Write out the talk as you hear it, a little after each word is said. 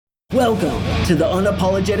Welcome to the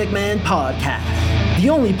Unapologetic Man Podcast, the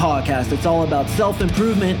only podcast that's all about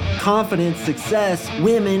self-improvement, confidence, success,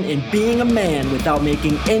 women, and being a man without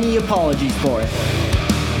making any apologies for it.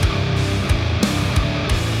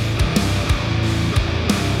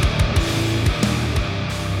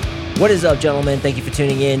 What is up, gentlemen? Thank you for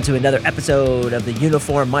tuning in to another episode of the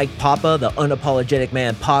Uniform Mike Papa, the Unapologetic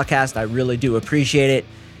Man Podcast. I really do appreciate it.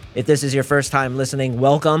 If this is your first time listening,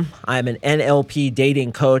 welcome. I'm an NLP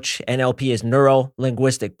dating coach. NLP is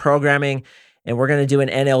neuro-linguistic programming, and we're going to do an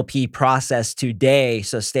NLP process today,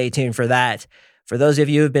 so stay tuned for that. For those of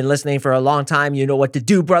you who've been listening for a long time, you know what to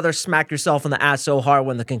do, brother. Smack yourself in the ass so hard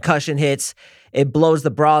when the concussion hits, it blows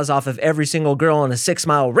the bras off of every single girl in a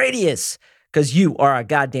 6-mile radius, because you are a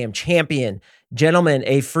goddamn champion. Gentlemen,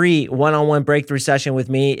 a free one-on-one breakthrough session with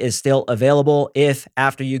me is still available if,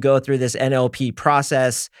 after you go through this NLP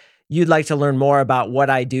process, you'd like to learn more about what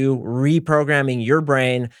I do, reprogramming your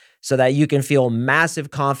brain so that you can feel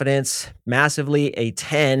massive confidence, massively a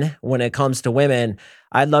 10 when it comes to women.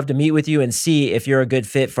 I'd love to meet with you and see if you're a good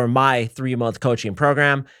fit for my 3-month coaching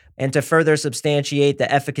program. And to further substantiate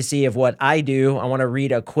the efficacy of what I do, I want to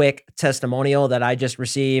read a quick testimonial that I just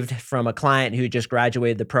received from a client who just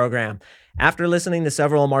graduated the program. After listening to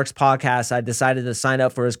several of Mark's podcasts, I decided to sign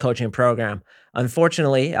up for his coaching program.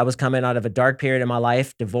 Unfortunately, I was coming out of a dark period in my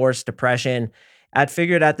life, divorce, depression. I'd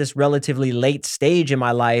figured at this relatively late stage in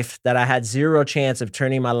my life that I had zero chance of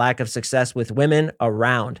turning my lack of success with women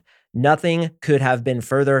around. Nothing could have been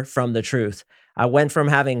further from the truth. I went from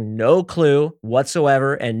having no clue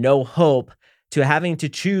whatsoever and no hope to having to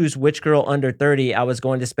choose which girl under 30 I was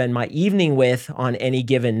going to spend my evening with on any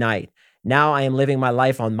given night. Now I am living my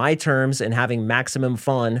life on my terms and having maximum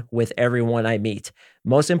fun with everyone I meet.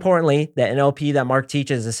 Most importantly, the NLP that Mark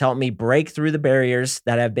teaches has helped me break through the barriers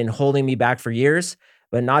that have been holding me back for years,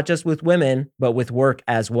 but not just with women, but with work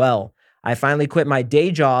as well. I finally quit my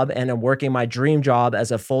day job and am working my dream job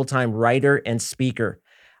as a full-time writer and speaker.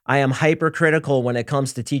 I am hypercritical when it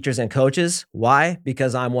comes to teachers and coaches. Why?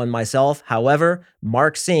 Because I'm one myself. However,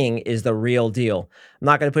 Mark Singh is the real deal. I'm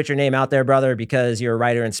not going to put your name out there, brother, because you're a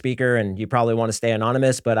writer and speaker and you probably want to stay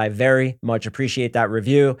anonymous, but I very much appreciate that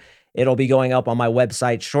review. It'll be going up on my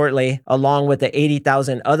website shortly, along with the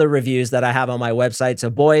 80,000 other reviews that I have on my website. So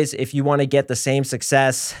boys, if you want to get the same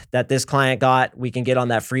success that this client got, we can get on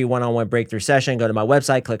that free one-on-one breakthrough session. Go to my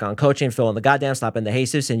website, click on coaching, fill in the goddamn, slap in the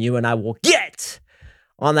Jesus, and you and I will get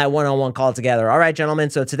on that one-on-one call together. All right,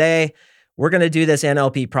 gentlemen. So today we're going to do this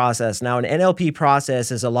NLP process. Now, an NLP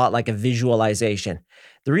process is a lot like a visualization.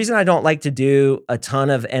 The reason I don't like to do a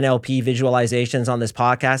ton of NLP visualizations on this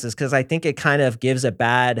podcast is because I think it kind of gives a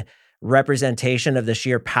bad representation of the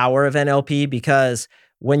sheer power of NLP, because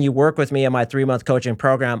when you work with me in my 3-month coaching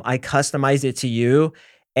program, I customize it to you.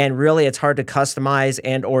 And really, it's hard to customize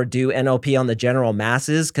and or do NLP on the general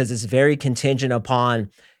masses because it's very contingent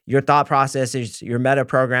upon your thought processes, your meta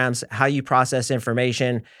programs, how you process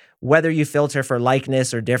information, whether you filter for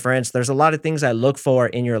likeness or difference. There's a lot of things I look for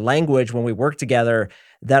in your language when we work together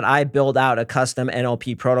that I build out a custom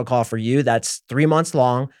NLP protocol for you that's 3 months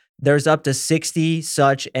long. There's up to 60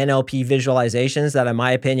 such NLP visualizations that, in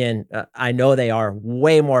my opinion, I know they are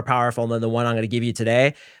way more powerful than the one I'm going to give you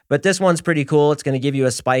today. But this one's pretty cool. It's going to give you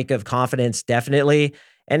a spike of confidence, definitely.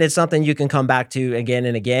 And it's something you can come back to again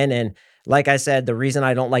and again. And like I said, the reason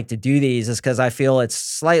I don't like to do these is because I feel it's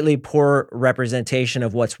slightly poor representation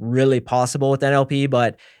of what's really possible with NLP,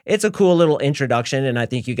 but it's a cool little introduction, and I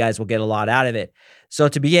think you guys will get a lot out of it. So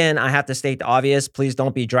to begin, I have to state the obvious. Please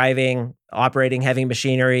don't be driving, operating heavy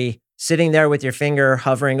machinery, sitting there with your finger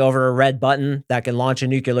hovering over a red button that can launch a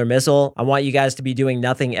nuclear missile. I want you guys to be doing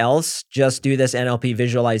nothing else. Just do this NLP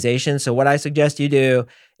visualization. So what I suggest you do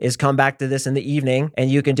is come back to this in the evening, and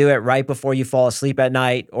you can do it right before you fall asleep at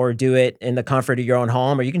night, or do it in the comfort of your own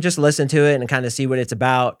home, or you can just listen to it and kind of see what it's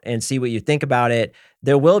about and see what you think about it.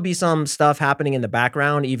 There will be some stuff happening in the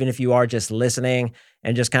background, even if you are just listening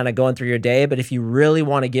and just kind of going through your day. But if you really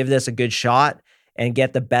want to give this a good shot and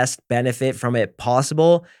get the best benefit from it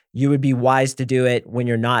possible, you would be wise to do it when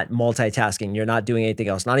you're not multitasking. You're not doing anything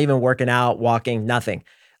else, not even working out, walking, nothing.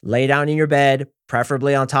 Lay down in your bed,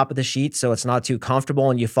 preferably on top of the sheet so it's not too comfortable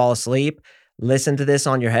and you fall asleep. Listen to this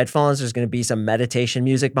on your headphones. There's going to be some meditation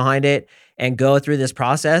music behind it, and go through this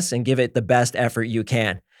process and give it the best effort you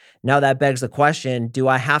can. Now that begs the question, do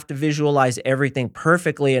I have to visualize everything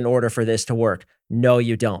perfectly in order for this to work? No,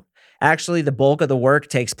 you don't. Actually, the bulk of the work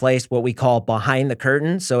takes place what we call behind the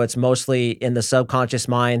curtain. So it's mostly in the subconscious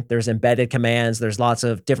mind. There's embedded commands. There's lots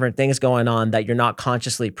of different things going on that you're not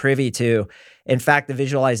consciously privy to. In fact, the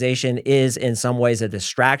visualization is in some ways a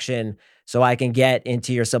distraction so I can get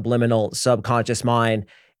into your subliminal subconscious mind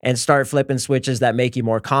and start flipping switches that make you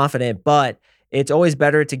more confident. But it's always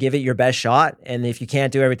better to give it your best shot. And if you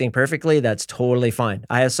can't do everything perfectly, that's totally fine.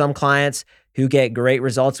 I have some clients who get great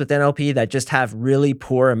results with NLP that just have really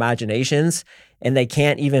poor imaginations and they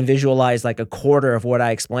can't even visualize like a quarter of what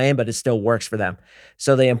I explain, but it still works for them.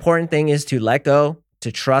 So the important thing is to let go,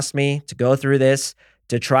 to trust me, to go through this,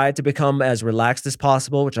 to try to become as relaxed as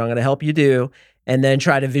possible, which I'm going to help you do, and then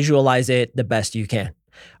try to visualize it the best you can.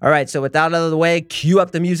 All right, so with that out of the way, cue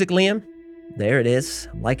up the music, Liam. There it is.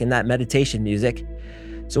 I'm liking that meditation music.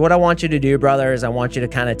 So what I want you to do, brother, is I want you to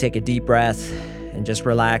kind of take a deep breath and just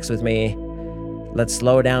relax with me. Let's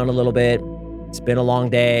slow down a little bit. It's been a long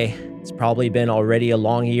day. It's probably been already a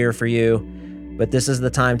long year for you, but this is the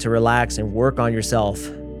time to relax and work on yourself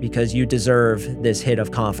because you deserve this hit of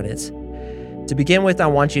confidence. To begin with, I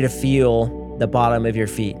want you to feel the bottom of your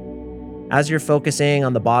feet. As you're focusing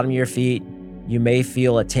on the bottom of your feet, you may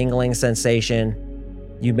feel a tingling sensation.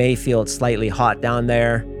 You may feel it slightly hot down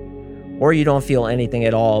there, or you don't feel anything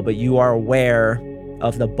at all, but you are aware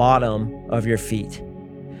of the bottom of your feet.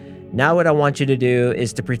 Now what I want you to do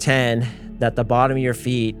is to pretend that the bottom of your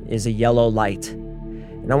feet is a yellow light.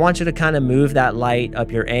 And I want you to kind of move that light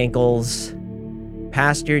up your ankles,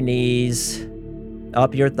 past your knees,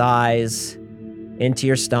 up your thighs, into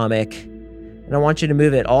your stomach. And I want you to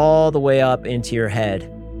move it all the way up into your head.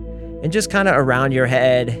 And just kind of around your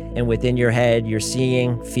head and within your head, you're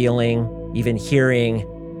seeing, feeling, even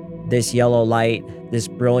hearing this yellow light, this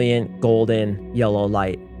brilliant golden yellow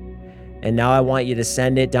light. And now I want you to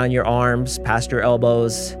send it down your arms, past your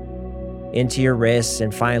elbows, into your wrists,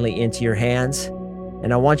 and finally into your hands.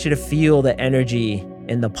 And I want you to feel the energy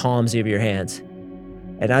in the palms of your hands.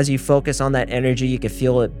 And as you focus on that energy, you can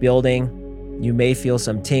feel it building. You may feel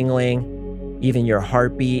some tingling, even your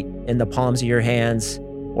heartbeat in the palms of your hands,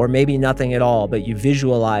 or maybe nothing at all, but you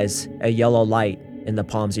visualize a yellow light in the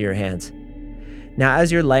palms of your hands. Now, as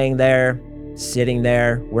you're laying there, sitting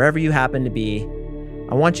there, wherever you happen to be,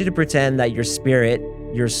 I want you to pretend that your spirit,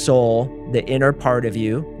 your soul, the inner part of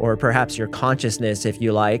you, or perhaps your consciousness, if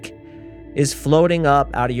you like, is floating up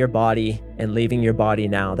out of your body and leaving your body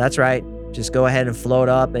now. That's right. Just go ahead and float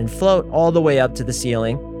up and float all the way up to the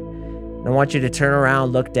ceiling. And I want you to turn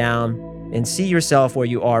around, look down, and see yourself where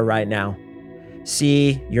you are right now.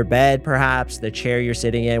 See your bed, perhaps, the chair you're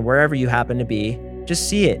sitting in, wherever you happen to be. Just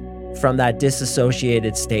see it from that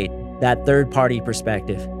disassociated state, that third-party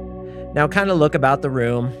perspective. Now kind of look about the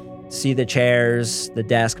room, see the chairs, the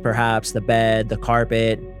desk perhaps, the bed, the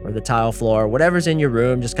carpet, or the tile floor, whatever's in your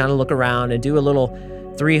room. Just kind of look around and do a little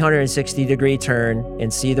 360-degree turn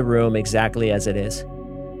and see the room exactly as it is.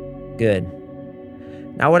 Good.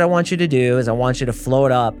 Now what I want you to do is I want you to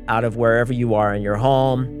float up out of wherever you are, in your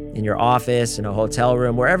home, in your office, in a hotel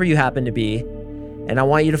room, wherever you happen to be. And I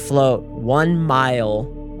want you to float 1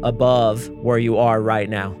 mile above where you are right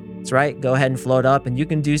now. That's right. Go ahead and float up, and you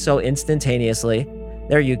can do so instantaneously.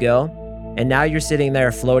 There you go. And now you're sitting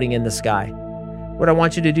there floating in the sky. What I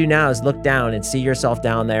want you to do now is look down and see yourself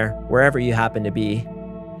down there, wherever you happen to be.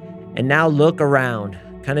 And now look around,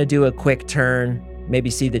 kind of do a quick turn,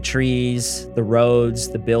 maybe see the trees, the roads,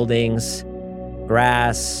 the buildings,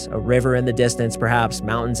 grass, a river in the distance, perhaps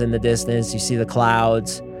mountains in the distance. You see the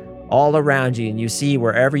clouds all around you, and you see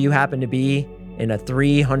wherever you happen to be in a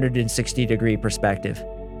 360-degree perspective.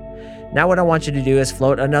 Now what I want you to do is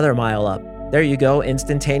float another mile up. There you go.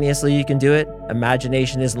 Instantaneously, you can do it.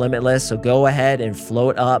 Imagination is limitless. So go ahead and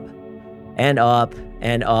float up and up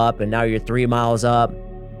and up. And now you're 3 miles up,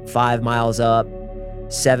 5 miles up,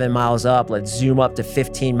 7 miles up. Let's zoom up to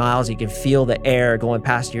 15 miles. You can feel the air going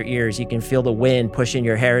past your ears. You can feel the wind pushing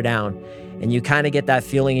your hair down. And you kind of get that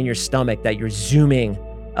feeling in your stomach that you're zooming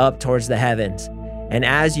up towards the heavens. And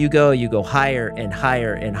as you go higher and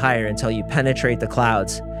higher and higher until you penetrate the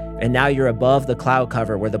clouds. And now you're above the cloud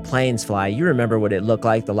cover where the planes fly. You remember what it looked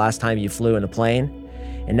like the last time you flew in a plane.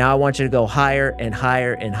 And now I want you to go higher and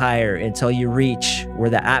higher and higher until you reach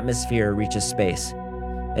where the atmosphere reaches space.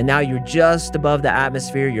 And now you're just above the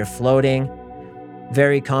atmosphere. You're floating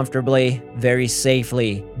very comfortably, very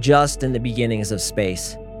safely, just in the beginnings of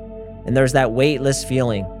space. And there's that weightless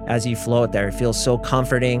feeling as you float there. It feels so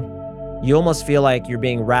comforting. You almost feel like you're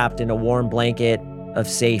being wrapped in a warm blanket of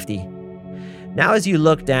safety. Now as you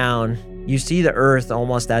look down, you see the Earth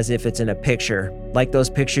almost as if it's in a picture, like those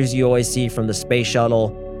pictures you always see from the space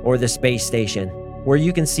shuttle or the space station, where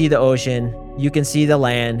you can see the ocean, you can see the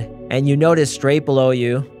land, and you notice straight below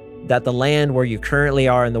you that the land where you currently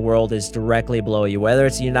are in the world is directly below you. Whether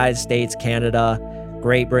it's the United States, Canada,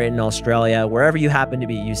 Great Britain, Australia, wherever you happen to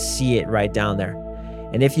be, you see it right down there.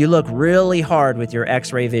 And if you look really hard with your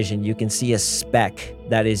X-ray vision, you can see a speck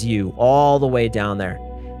that is you all the way down there.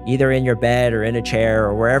 either in your bed or in a chair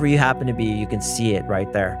or wherever you happen to be. You can see it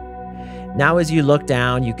right there. Now, as you look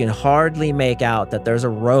down, you can hardly make out that there's a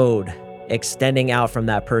road extending out from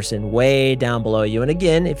that person way down below you. And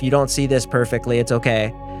again, if you don't see this perfectly, it's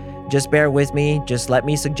okay. Just bear with me. Just let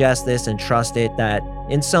me suggest this and trust it that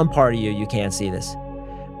in some part of you, you can't see this.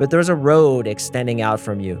 But there's a road extending out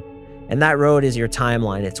from you. And that road is your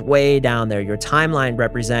timeline. It's way down there. Your timeline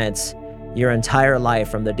represents your entire life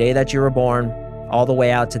from the day that you were born all the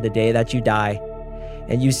way out to the day that you die.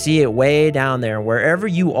 And you see it way down there. Wherever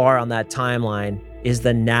you are on that timeline is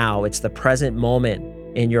the now. It's the present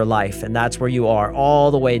moment in your life. And that's where you are,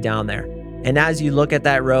 all the way down there. And as you look at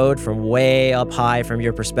that road from way up high from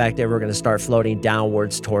your perspective, we're going to start floating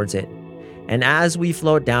downwards towards it. And as we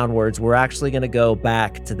float downwards, we're actually going to go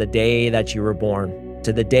back to the day that you were born,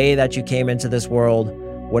 to the day that you came into this world,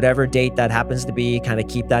 whatever date that happens to be. Kind of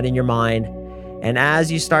keep that in your mind. And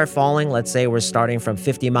as you start falling, let's say we're starting from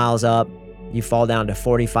 50 miles up, you fall down to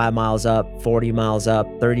 45 miles up, 40 miles up,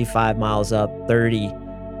 35 miles up, 30,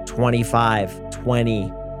 25,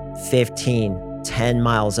 20, 15, 10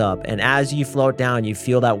 miles up. And as you float down, you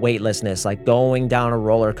feel that weightlessness, like going down a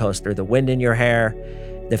roller coaster, the wind in your hair,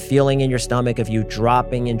 the feeling in your stomach of you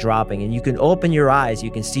dropping and dropping. And you can open your eyes,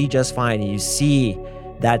 you can see just fine. And you see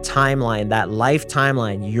that timeline, that life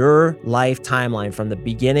timeline, your life timeline from the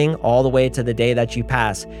beginning all the way to the day that you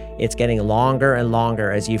pass. It's getting longer and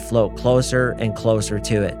longer as you float closer and closer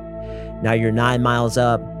to it. Now you're 9 miles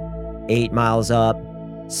up, 8 miles up,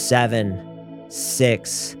 7,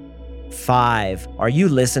 6, 5. Are you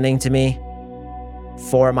listening to me?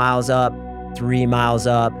 4 miles up, 3 miles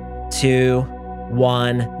up, 2,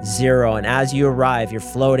 1, 0. And as you arrive, you're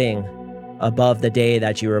floating above the day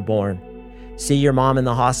that you were born. See your mom in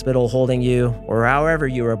the hospital holding you, or however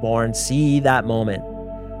you were born. See that moment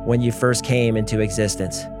when you first came into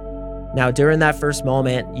existence. Now, during that first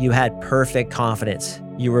moment, you had perfect confidence.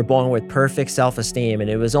 You were born with perfect self-esteem, and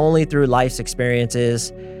it was only through life's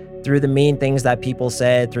experiences, through the mean things that people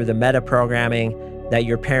said, through the meta-programming that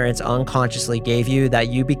your parents unconsciously gave you, that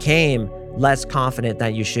you became less confident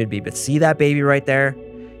than you should be. But see that baby right there?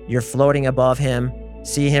 You're floating above him.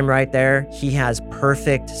 See him right there? He has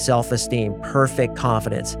perfect self-esteem, perfect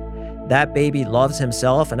confidence. That baby loves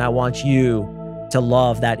himself, and I want you to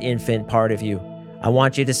love that infant part of you. I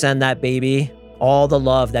want you to send that baby all the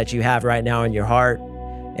love that you have right now in your heart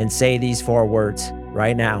and say these 4 words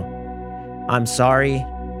right now. I'm sorry.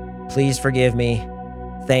 Please forgive me.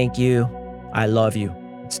 Thank you. I love you.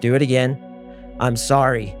 Let's do it again. I'm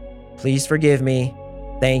sorry. Please forgive me.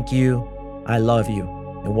 Thank you. I love you.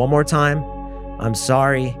 And one more time. I'm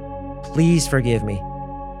sorry. Please forgive me.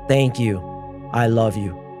 Thank you. I love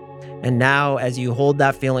you. And now, as you hold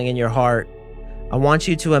that feeling in your heart, I want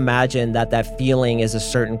you to imagine that that feeling is a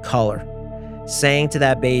certain color. Saying to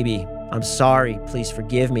that baby, I'm sorry. Please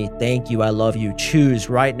forgive me. Thank you. I love you. Choose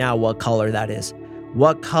right now what color that is.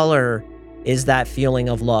 What color is that feeling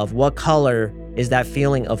of love? What color is that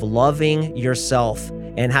feeling of loving yourself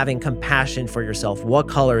and having compassion for yourself? What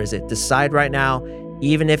color is it? Decide right now.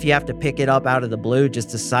 Even if you have to pick it up out of the blue, just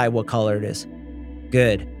decide what color it is.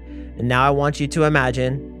 Good. And now I want you to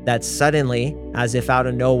imagine that suddenly, as if out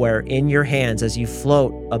of nowhere, in your hands as you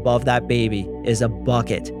float above that baby is a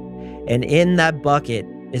bucket. And in that bucket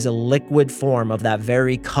is a liquid form of that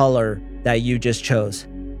very color that you just chose.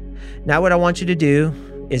 Now what I want you to do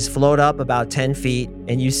is float up about 10 feet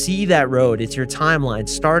and you see that road. It's your timeline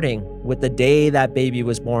starting with the day that baby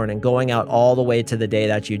was born and going out all the way to the day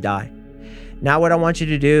that you die. Now what I want you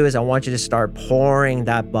to do is I want you to start pouring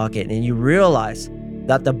that bucket, and you realize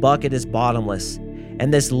that the bucket is bottomless.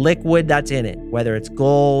 And this liquid that's in it, whether it's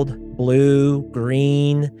gold, blue,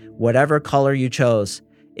 green, whatever color you chose,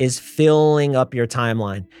 is filling up your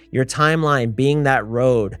timeline. Your timeline being that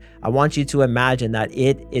road, I want you to imagine that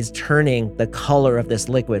it is turning the color of this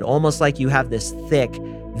liquid, almost like you have this thick,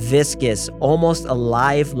 viscous, almost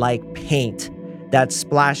alive-like paint that's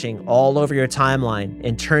splashing all over your timeline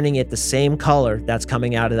and turning it the same color that's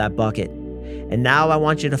coming out of that bucket. And now I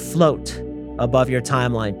want you to float above your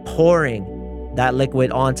timeline, pouring that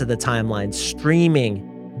liquid onto the timeline,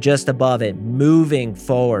 streaming just above it, moving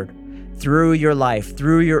forward through your life,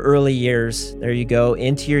 through your early years. There you go,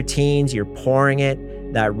 into your teens, you're pouring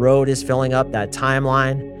it. That road is filling up that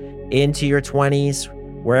timeline into your 20s.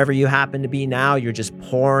 Wherever you happen to be now, you're just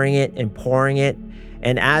pouring it and pouring it.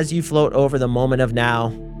 And as you float over the moment of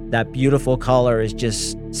now, that beautiful color is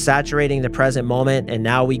just saturating the present moment. And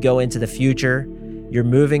now we go into the future. You're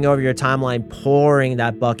moving over your timeline, pouring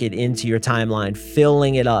that bucket into your timeline,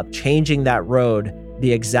 filling it up, changing that road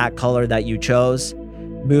the exact color that you chose.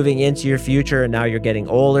 moving into your future, and now you're getting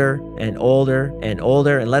older and older and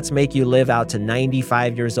older. And let's make you live out to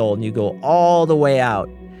 95 years old, and you go all the way out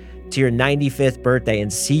to your 95th birthday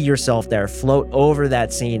and see yourself there, float over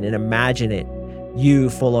that scene and imagine it, you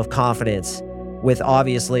full of confidence with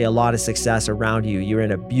obviously a lot of success around you. You're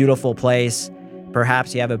in a beautiful place.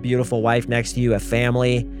 Perhaps you have a beautiful wife next to you, a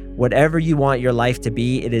family. Whatever you want your life to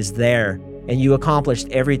be, it is there. And you accomplished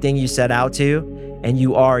everything you set out to, and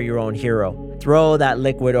you are your own hero. Throw that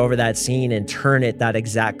liquid over that scene and turn it that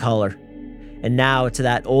exact color. And now to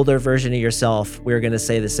that older version of yourself, we're going to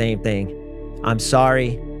say the same thing. I'm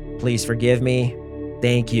sorry. Please forgive me.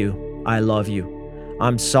 Thank you. I love you.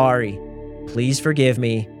 I'm sorry. Please forgive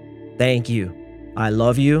me. Thank you. I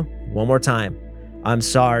love you. One more time. I'm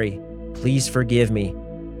sorry. Please forgive me.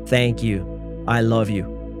 Thank you. I love you.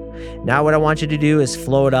 Now what I want you to do is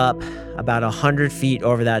float up about 100 feet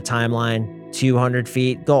over that timeline, 200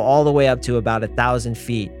 feet, go all the way up to about 1,000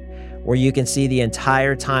 feet, where you can see the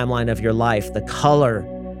entire timeline of your life, the color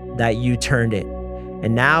that you turned it.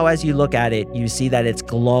 And now as you look at it, you see that it's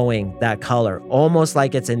glowing, that color, almost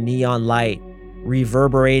like it's a neon light,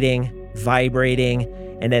 reverberating, vibrating,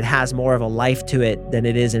 and it has more of a life to it than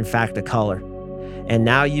it is in fact a color. And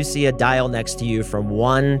now you see a dial next to you from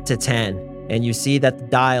 1 to 10, and you see that the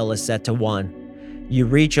dial is set to 1. You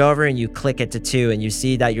reach over and you click it to 2, and you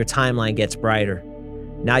see that your timeline gets brighter.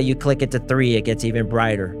 Now you click it to 3, it gets even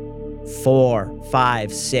brighter. 4,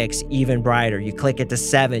 5, 6, even brighter. You click it to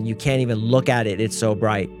 7, you can't even look at it, it's so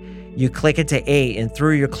bright. You click it to 8, and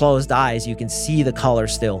through your closed eyes, you can see the color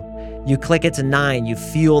still. You click it to 9, you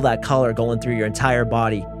feel that color going through your entire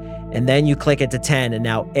body. And then you click it to 10, and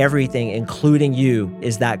now everything, including you,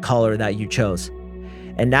 is that color that you chose.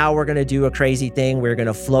 And now we're gonna do a crazy thing. We're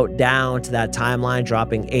gonna float down to that timeline,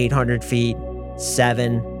 dropping 800 feet,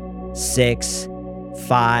 7, 6,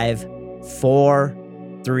 5, 4,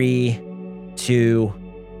 3, 2,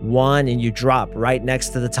 1, and you drop right next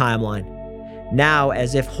to the timeline. Now,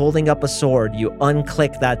 as if holding up a sword, you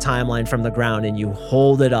unclick that timeline from the ground and you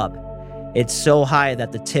hold it up. It's so high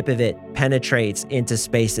that the tip of it penetrates into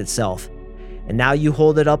space itself. And now you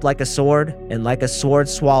hold it up like a sword, and like a sword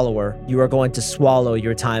swallower, you are going to swallow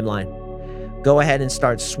your timeline. Go ahead and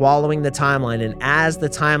start swallowing the timeline, and as the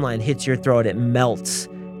timeline hits your throat, it melts.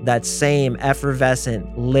 That same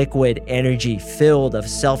effervescent liquid energy filled of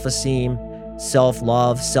self-esteem,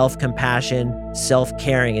 self-love, self-compassion,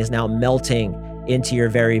 self-caring is now melting into your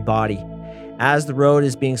very body. As the road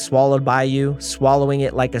is being swallowed by you, swallowing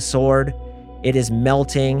it like a sword, it is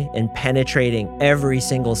melting and penetrating every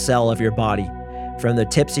single cell of your body, from the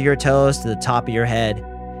tips of your toes to the top of your head,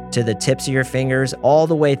 to the tips of your fingers, all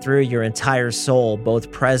the way through your entire soul,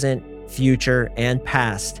 both present, future, and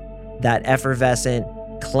past. That effervescent,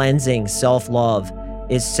 cleansing self-love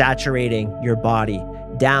is saturating your body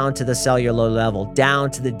down to the cellular level,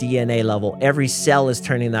 down to the DNA level. Every cell is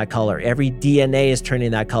turning that color. Every DNA is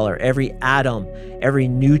turning that color. Every atom, every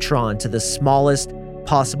neutron to the smallest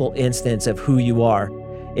possible instance of who you are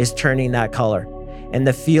is turning that color. And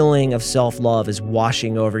the feeling of self-love is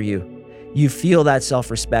washing over you. You feel that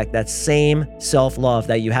self-respect, that same self-love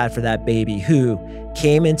that you had for that baby who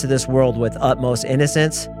came into this world with utmost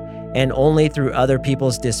innocence and only through other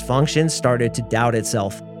people's dysfunction started to doubt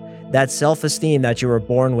itself. That self-esteem that you were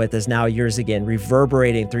born with is now yours again,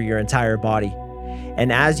 reverberating through your entire body.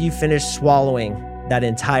 And as you finish swallowing that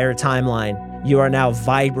entire timeline, you are now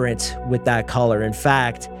vibrant with that color. In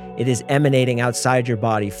fact, it is emanating outside your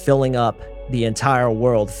body, filling up the entire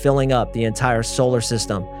world, filling up the entire solar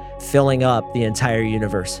system, filling up the entire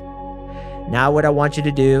universe. Now what I want you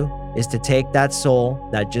to do is to take that soul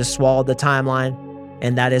that just swallowed the timeline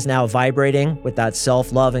and that is now vibrating with that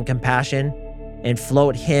self-love and compassion, and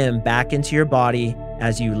float him back into your body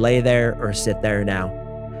as you lay there or sit there now.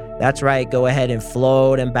 That's right, go ahead and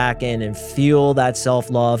float him back in and feel that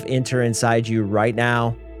self-love enter inside you right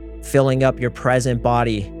now, filling up your present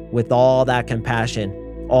body with all that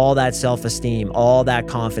compassion, all that self-esteem, all that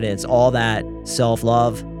confidence, all that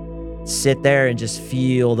self-love. Sit there and just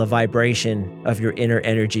feel the vibration of your inner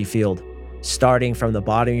energy field, starting from the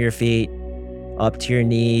bottom of your feet, up to your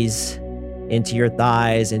knees, into your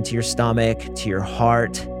thighs, into your stomach, to your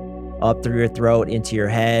heart, up through your throat, into your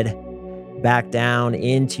head, back down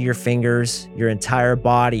into your fingers. Your entire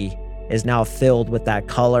body is now filled with that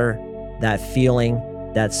color, that feeling,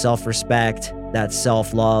 that self-respect, that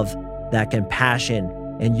self-love, that compassion,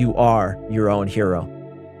 and you are your own hero.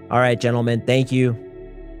 All right, gentlemen, thank you.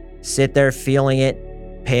 Sit there feeling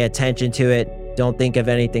it, pay attention to it. Don't think of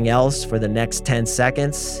anything else for the next 10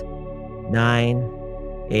 seconds.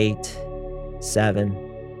 9, 8,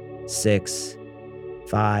 7, 6,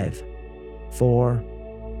 5, 4,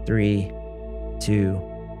 3, 2,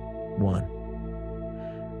 1.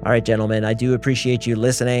 All right, gentlemen, I do appreciate you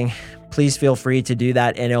listening. Please feel free to do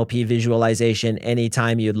that NLP visualization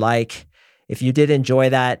anytime you'd like. If you did enjoy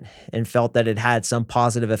that and felt that it had some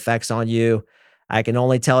positive effects on you, I can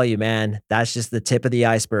only tell you, man, that's just the tip of the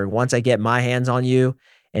iceberg. Once I get my hands on you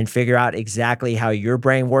and figure out exactly how your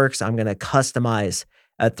brain works, I'm going to customize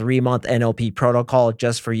a 3-month NLP protocol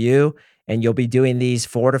just for you. And you'll be doing these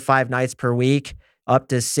 4 to 5 nights per week, up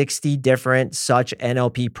to 60 different such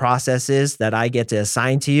NLP processes that I get to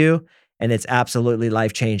assign to you. And it's absolutely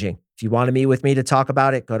life-changing. If you want to meet with me to talk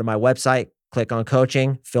about it, go to my website, click on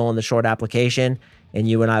coaching, fill in the short application, and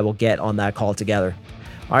you and I will get on that call together.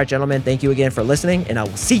 All right, gentlemen, thank you again for listening, and I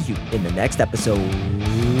will see you in the next episode.